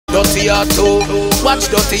dirty heart too.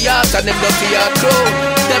 Watch dirty heart and them dirty heart too.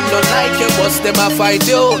 Them don't like you, but them a fight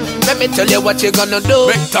you. Let me tell you what you gonna do.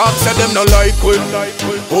 Big talk say them no like we.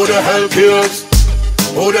 Who the hell cares?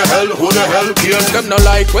 Who the hell cares? Them no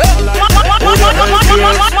like we. Who the hell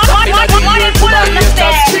cares? Coming at the ear to my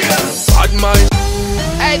haters cheers. Bad mind.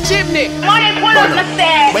 Hey Chimney,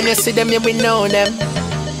 when you see them you will know them.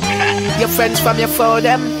 Your friends from your phone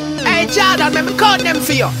them. Hey Jordan, let me call them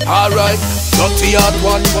for you. Alright, dirty heart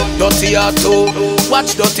one, dirty heart two.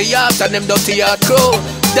 Watch dirty heart and them dirty heart crew.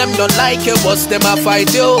 Them don't like you, but them a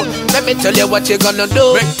fight you. Let me tell you what you gonna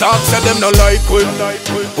do. Big talk say them no like we.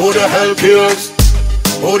 Who the hell cares?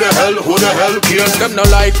 Who the hell cares? Them no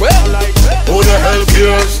like we. Who the hell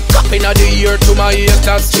cares? Cupping of the ear to my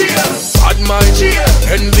haters cheers. Bad mind,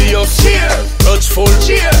 envious, grudgeful,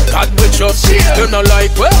 God with us, them no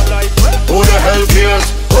like we. Who the hell cares?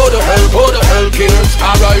 Who the hell cares?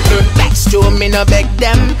 Alright then. Next to me no beg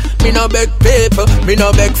them. Me no beg people, me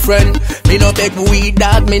no beg friend. Me no beg weed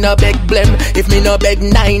dog, me no beg blem. If me no beg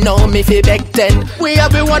 9, no me fi beg 10. We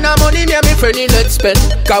have the one of money, me and me friendly let's spend.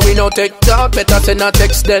 Cause we no take talk, better send a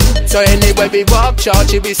text then. So anyway we walk,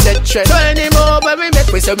 charge we set trend. So anymore when we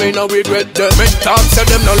make, we say we no regret them. Make talk, say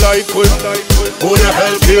them no like we. Who the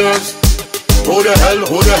hell cares? Who the hell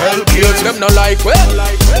cares? Them no like we.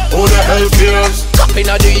 Who the hell cares? Cupping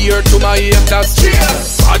of the ear to my haters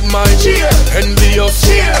cheers. Bad mind, envious,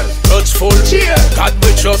 grudgeful, God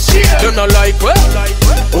with us, them no like we.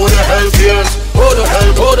 Who the hell cares? Who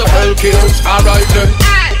the hell cares? Alright then.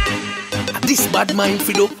 This bad mind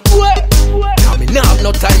for you. I me now have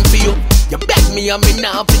no time for you. You beg me and me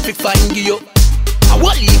now pick me find you. I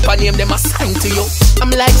won't leap a name them assign to you.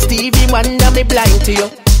 I'm like Stevie Wonder, me blind to you.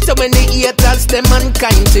 So when the haters, them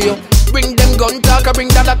unkind to you. Bring them gun talk, I bring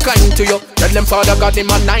that a kind to you. Tell them father got him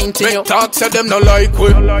a 90 you. Talk say them no like we.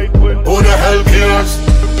 Who the hell cares?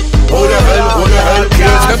 Who the hell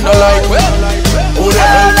cares? Them no like we. Who the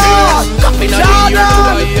hell cares? Cupping on the ear to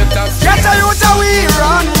my haters. Get a youth a we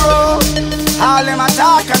run road. All them a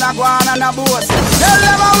talk and a go on and a boast. Tell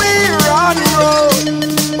them a we run road.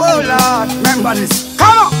 Oh Lord, remember this.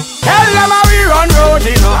 Come on. Tell them how we run road,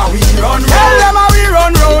 you know. How we run road. Tell them how we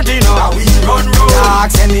run road, you know. How we run road.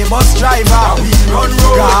 Ask any bus driver. How we run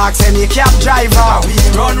road. Ask any cab driver. How we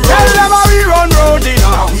run road. Tell them how we run road, you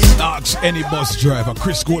know. Ask any bus driver.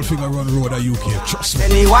 Chris Goldfinger run road at UK. Trust me.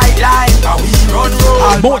 Any white line. How we run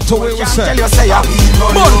road. Motorway we say. Tell you say how we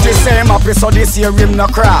run road. Bunty same up so this year him no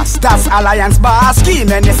cross. That's Alliance bar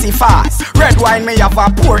scheme and you see fast. Red wine me have a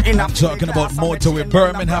pour in a. Talking about motorway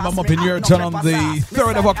Birmingham. I'm up in your town on the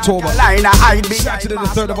 3rd of October. Saturday the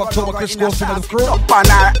 3rd of October, Chris Goldfinger the crew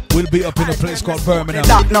will be up in a place called Birmingham.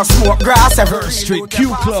 No smoke grass ever. Street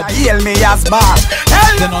Q Club. Hail me as bar.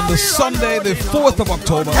 Then on the Sunday the 4th of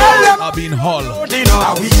October, I'll be in Hull.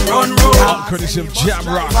 On courtesy of Jam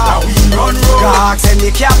Rock.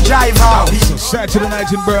 So Saturday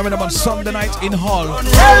night in Birmingham, on Sunday night in Hull.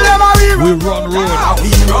 We run road.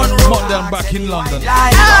 Monday I'm back in London.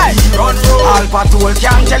 All patrol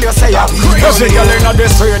can't tell you say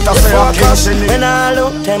when I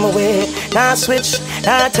look them away, now switch,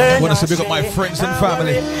 now turn. Want to big up my friends and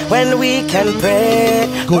family. When we can pray,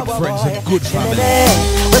 good friends and good family.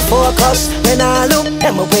 We focus when I look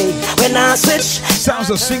them away. When I switch, sounds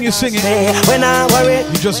of singing. When I worry,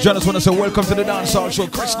 you just join us when I say welcome to the dance hall show.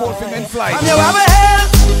 Chris Goldfinger in flight. You have a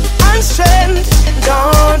health and strength,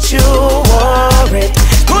 don't you worry.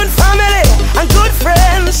 Good family and good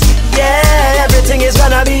friends, yeah, everything is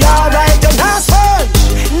gonna be alright. Don't ask for,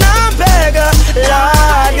 no beggar,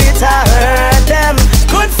 Lord, it hurt them.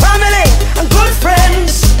 Good family and good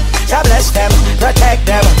friends, God bless them, protect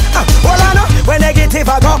them. Well I know, when negative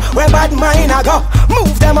I go, when bad mind I go,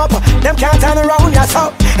 move them up, them can't turn around ya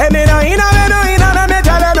so. Hey me no me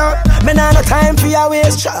tell you no. Me no time for your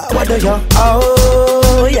waste, what do you?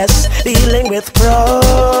 Oh yes, dealing with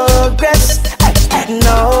progress.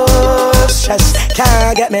 No stress,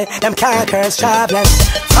 can't get me, them can't curse, jobless.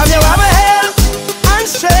 From you have a health and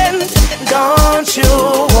strength, don't you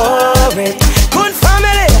worry. Good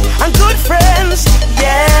family and good friends,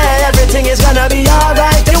 yeah, everything is gonna be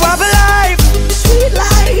alright. You have a life, sweet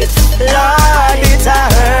life, Lord, it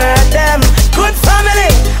hurt them. Good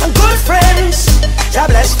family and good friends, God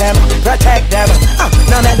bless them, protect them.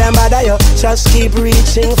 None of them bother you, just keep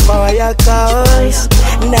reaching for your cause.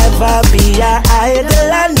 Never be an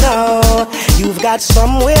idle, I know you've got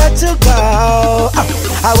somewhere to go.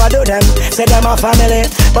 How I do them, say them a family,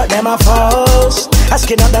 but them a foes. I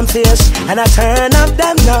skin up them face and I turn up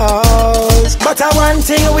them nose. But one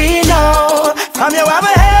thing we know, from you have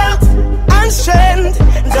a health and strength,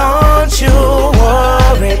 don't you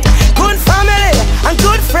worry. Good family and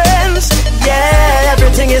good friends,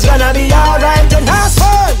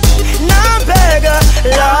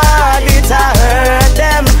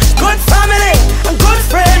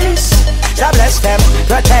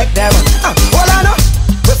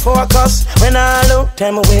 focus when I look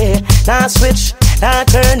them away. Now switch, now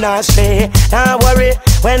turn, now stray. Now worry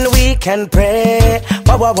when we can pray.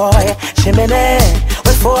 Boy, boy, shimmy.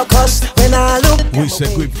 We focus when I look. We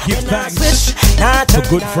said we give thanks to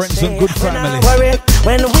good friends and good family.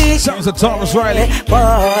 When we sounds of Thomas Riley.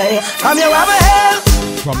 Boy, from you have a help.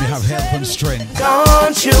 From you have help and strength.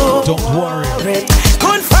 Don't worry.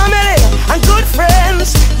 Good family and good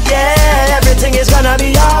friends. Yeah, everything is gonna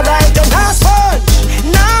be alright. Don't ask much,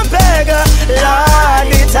 no beggar.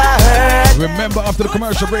 Lord, it's a hurt. Remember, after the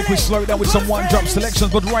commercial break, we slowed down with some one-drop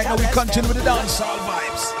selections, but right now we continue with the dancehall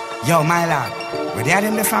vibes. Yo, my lord, we're there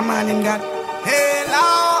in the family in God. Hey,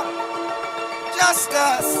 Lord, just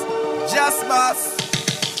us, just us.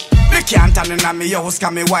 Me can't turn in me house,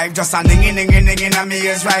 cause me wife just a ding in me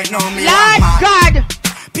ears right now. Me Lord God,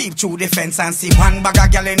 peep through the fence and see one bag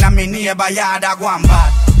of girl in me neighbor yard a go and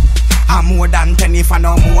bad. I'm more than 10 if I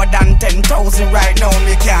know more than 10,000 right now.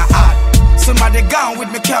 Me can't add. Somebody gone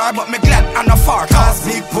with me car, but me glad I'm not far. Cause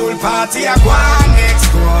big pool party a go on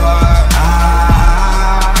next door.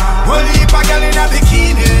 We'll leave a girl in a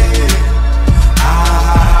bikini.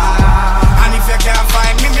 And if you can't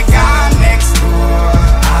find me, me gone next door.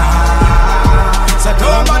 So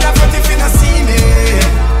don't bother if you don't see me.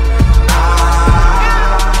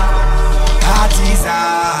 Parties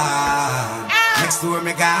on. Next door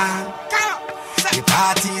me gone. The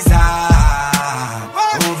parties on.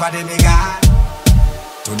 Over the me gone.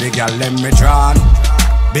 To the girl let me drown.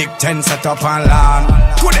 Big tent set up on lawn.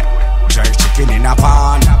 Good it. Jerk chicken in a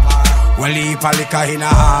pan. Well heap a liquor in a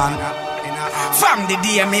hand. From the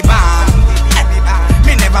day me born,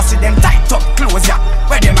 me never see them tight up clothes ya.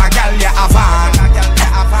 Where them a gal ya a van.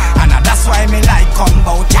 And that's why me like come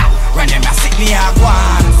bout ya. When them a sit me a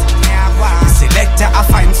guan. Me select ya a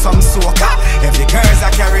find some soca. Every girls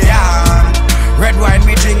a carry on. Red wine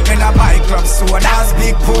me drink in a bike club sodas.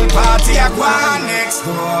 Big pool party a guan next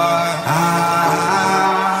door.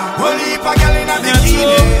 We'll leave a gal in a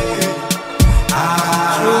bikini.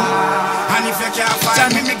 And if you can't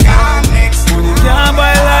find me gone next door. Money can't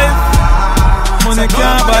buy life. Money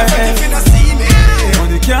can't buy health.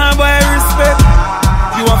 Money can't buy respect.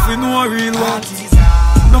 You have to know real love.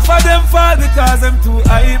 Enough of them fall because them too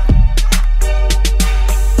hype.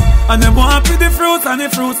 And them want to the fruits and the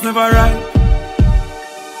fruits never ripe.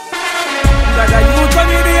 Like a youth on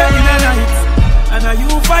the day in the night. And a you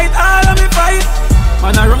fight all of me fight.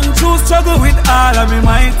 And I run through struggle with all of me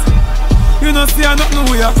might. You know see I don't know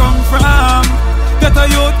where I come from. Get a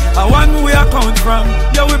youth, I want where I come from.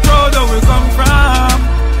 Yeah, we proud of where we come from.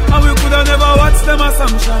 And we could have never watched them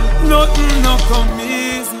assumption. Nothing no come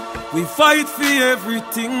easy. We fight for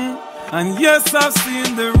everything. And yes, I've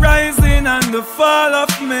seen the rising and the fall of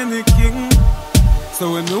many kings.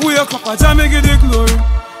 So when we wake up, I jam me give the glory.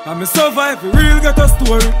 And me survive, we real get a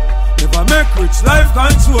story. If I make rich, life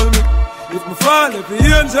control me. If me fall, if the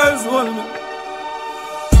angels hold me.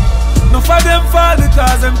 Enough of them fall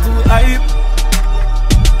because them too hype.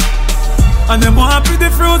 And them want to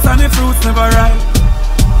the fruits and the fruits never ripe.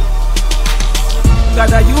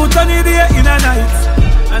 Got a youth on the day in a night.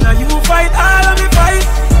 And a you fight all of me fight.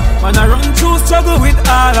 And I run through struggle with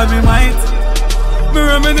all of me might. Me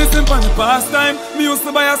reminiscing from the past time. Me used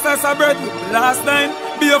to buy a slice of bread with the last time.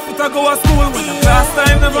 Be a foot to go to school with the class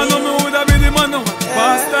time. Never know me would have been the man of the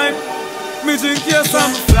past time. Me drink here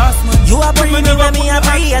some last man. You are breathing and me a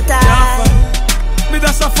breathe a time. Me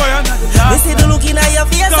dash a fire and the last. Me see the look in your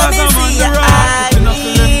face and me see your eyes.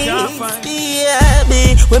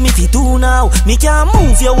 Baby, when me fit do now, me can't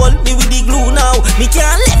move you hold me with the glue now. Me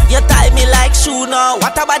can't let you tie me like shoe now.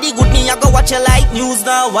 What about the good me? I go watch you like news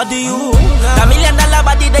now. What do you? $1 million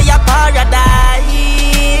body they are paradise.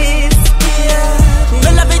 Me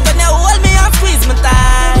love it when you hold me and squeeze me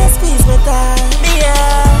tight. Squeeze me tight.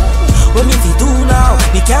 Yeah. When me fit do now,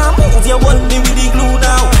 me can't move you hold me with the glue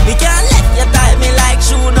now. Me can't let you tie me like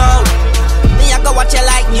shoe now. Me I go watch you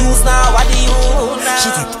like news now. What do you now?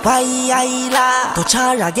 She get wild, touch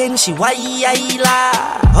her again she wild.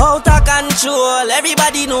 Out of control,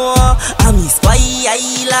 everybody know I miss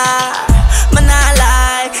wild. Man I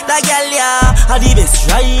like that girl yeah, the best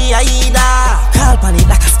rider. Call pan it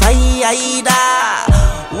like a spider.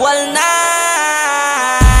 All night.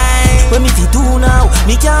 When me fit do now,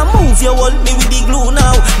 me can't move you hold me with the glue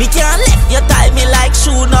now. Me can't let you tie me like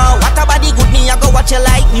shoe now. What about the good me? I go watch you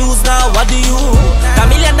like news now. What do you?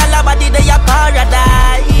 $1 million body they are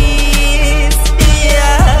paradise.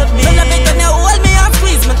 Yeah, me love it when you hold me and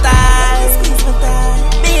squeeze me tight.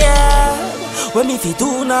 Yeah. When me fit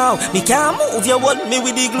do now, me can't move you hold me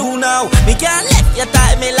with the glue now. Me can't let you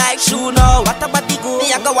tie me like shoe now. What about the good?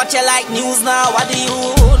 Me I go watch you like news now. What do you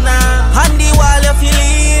now? On the wall you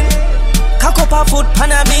feeling?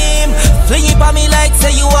 Fling it on me like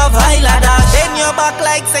say you have Highlander. Then your back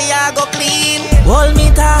like say I go clean. Hold me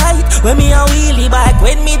tight when me a wheelie bike.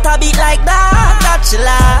 When me tab it like that, that she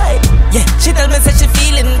like. Yeah, she tell me say she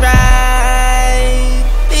feeling right.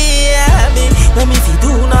 Yeah, me, let me fi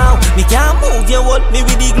do now. Me can't move, you hold me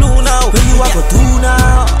with the glue now. Where you a go do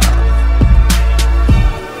now?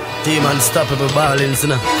 Team unstoppable ballings,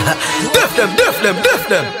 you know. Def them.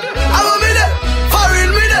 I want me there,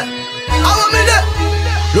 foreign me there. I want me there.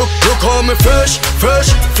 Look how me fresh.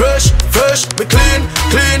 Me clean.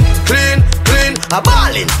 A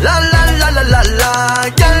ballin', la.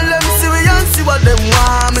 Girl, let me see we and see what them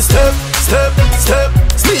want. Me step.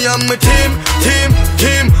 Me and my team.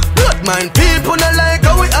 Blood mind people not like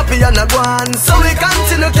how we happy and a go on. So we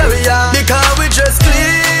continue carry on because we just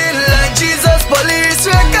clean like Jesus Police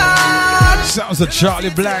Record. Sounds of Charlie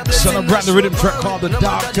Black, son of brand new rhythm track called The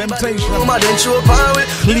Dark Temptation.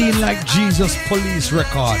 Clean like Jesus Police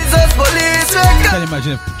Record. Can you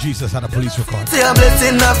imagine if Jesus had a police record?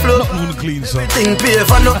 Nothing clean, son.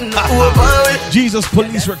 Jesus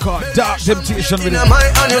Police Record, Dark Temptation with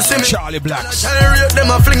Charlie Black.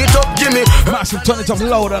 Massive, turn it up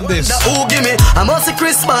loud on this. Who give me? I'm also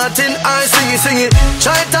Chris Martin, I sing it.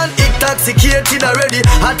 Triton, intoxicated already.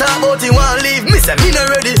 I talk about it, want leave me, say me not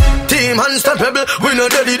ready. Team unstoppable, we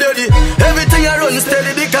not dirty. Everything I run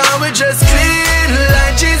steady because we just clean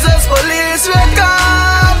like Jesus Police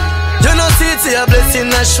Record. You know see it's a blessing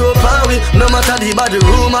that show up we. No matter the body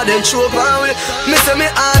room or them show up we. Me say me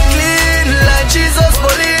heart clean like Jesus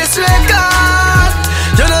Police Record.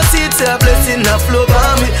 You know see it's a blessing that flow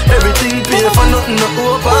on me. Everything pay for nothing no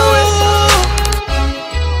open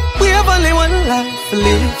we. We have only one life to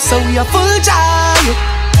live, so we are full joy.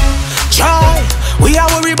 We are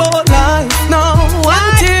worried about life now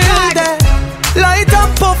until then. Light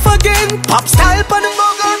and puff again, pop style on the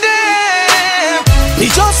mug again. We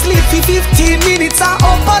just live for 15 minutes and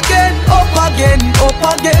up again.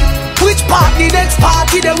 Which party, next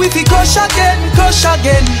party, then we fi crush again.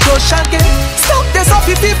 Stop this up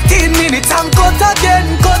for 15 minutes and cut again.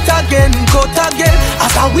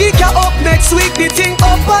 As a week are up next week, the thing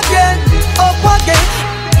up again.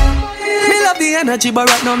 Me love the energy, but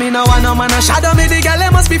right now me no want no man a shadow me. The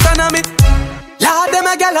girl must be fan of me. Lord, them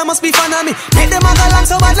a girl must be fan of me. Make them a go along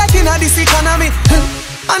so bad like in a this economy.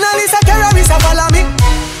 Analyst a terrorist a follow me.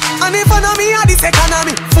 And if I know me a this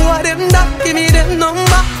economy. 4 of them that give me them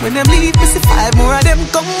number. When them leave me see 5 more of them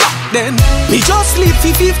come back. Then me just live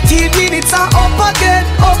for 15 minutes and up again.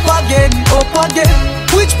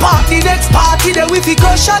 Which party, next party, then we fi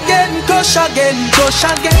crush again. Stop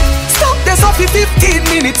this up for 15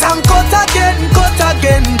 minutes and cut again.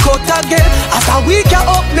 As a week are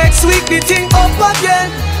up next week, the thing up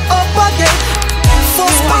again.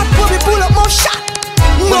 First part when we pull up more shot.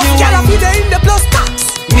 More gal be there in the plus tax.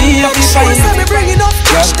 Me up the fire. Me bringing up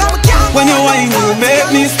cash, when you whine, you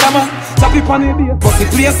make me stammer. Tap it on the beat, but the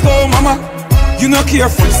place go mama. You no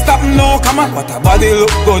careful, stop no come on. But her body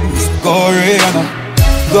look good, Miss Koreana.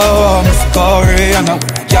 Go, Miss Koreana.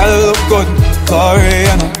 Girl look good,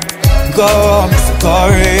 Koreana. Go, Miss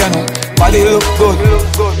Koreana. Body look good.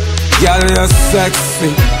 Girl, you're sexy.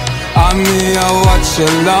 I me I watch a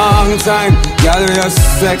long time. Girl, you're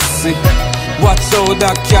sexy. Watch out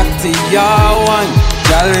that catty ya one.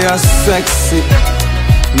 Girl, you're sexy.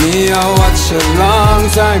 Me I watch a long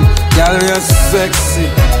time. Girl, you're sexy.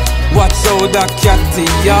 Watch out that catty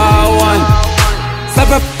ya one.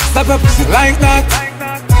 Step up, she like that.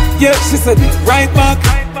 Yeah, she said it right back.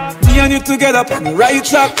 Me and you together on the right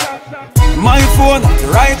track. My phone on the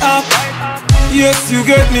right app. Yes, you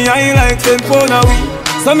get me, I like 10 pound a week.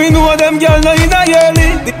 So me know them girl now in a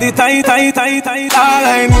yearly. The tight, all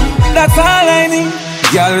I need. That's all I need.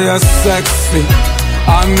 Girl, you're sexy.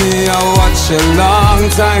 And me I watch a long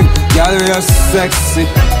time. Girl, you're sexy.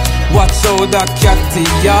 Watch out that catty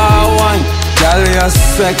ya one. Girl, you're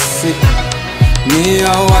sexy. Me I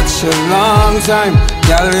watch a long time.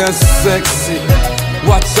 Girl, you're sexy.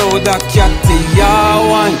 Watch out that catty ya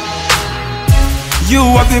one. You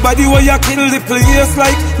have the body where you kill the place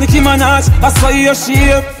like Nicki Minaj. I saw your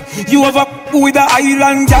shape. You have a with a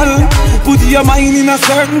island gal. Put your mind in a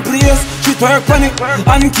certain place. She twerk on it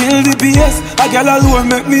and kill the bass. A gal alone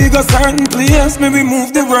make me go certain place. Maybe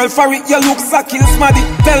move the world for it. Your looks a kill smaddy.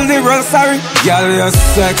 Tell the world sorry. Gal, you're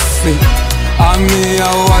sexy. And me I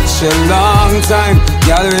watch a long time.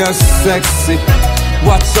 Gal, you're sexy.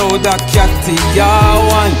 Watch out that catty ya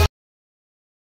one.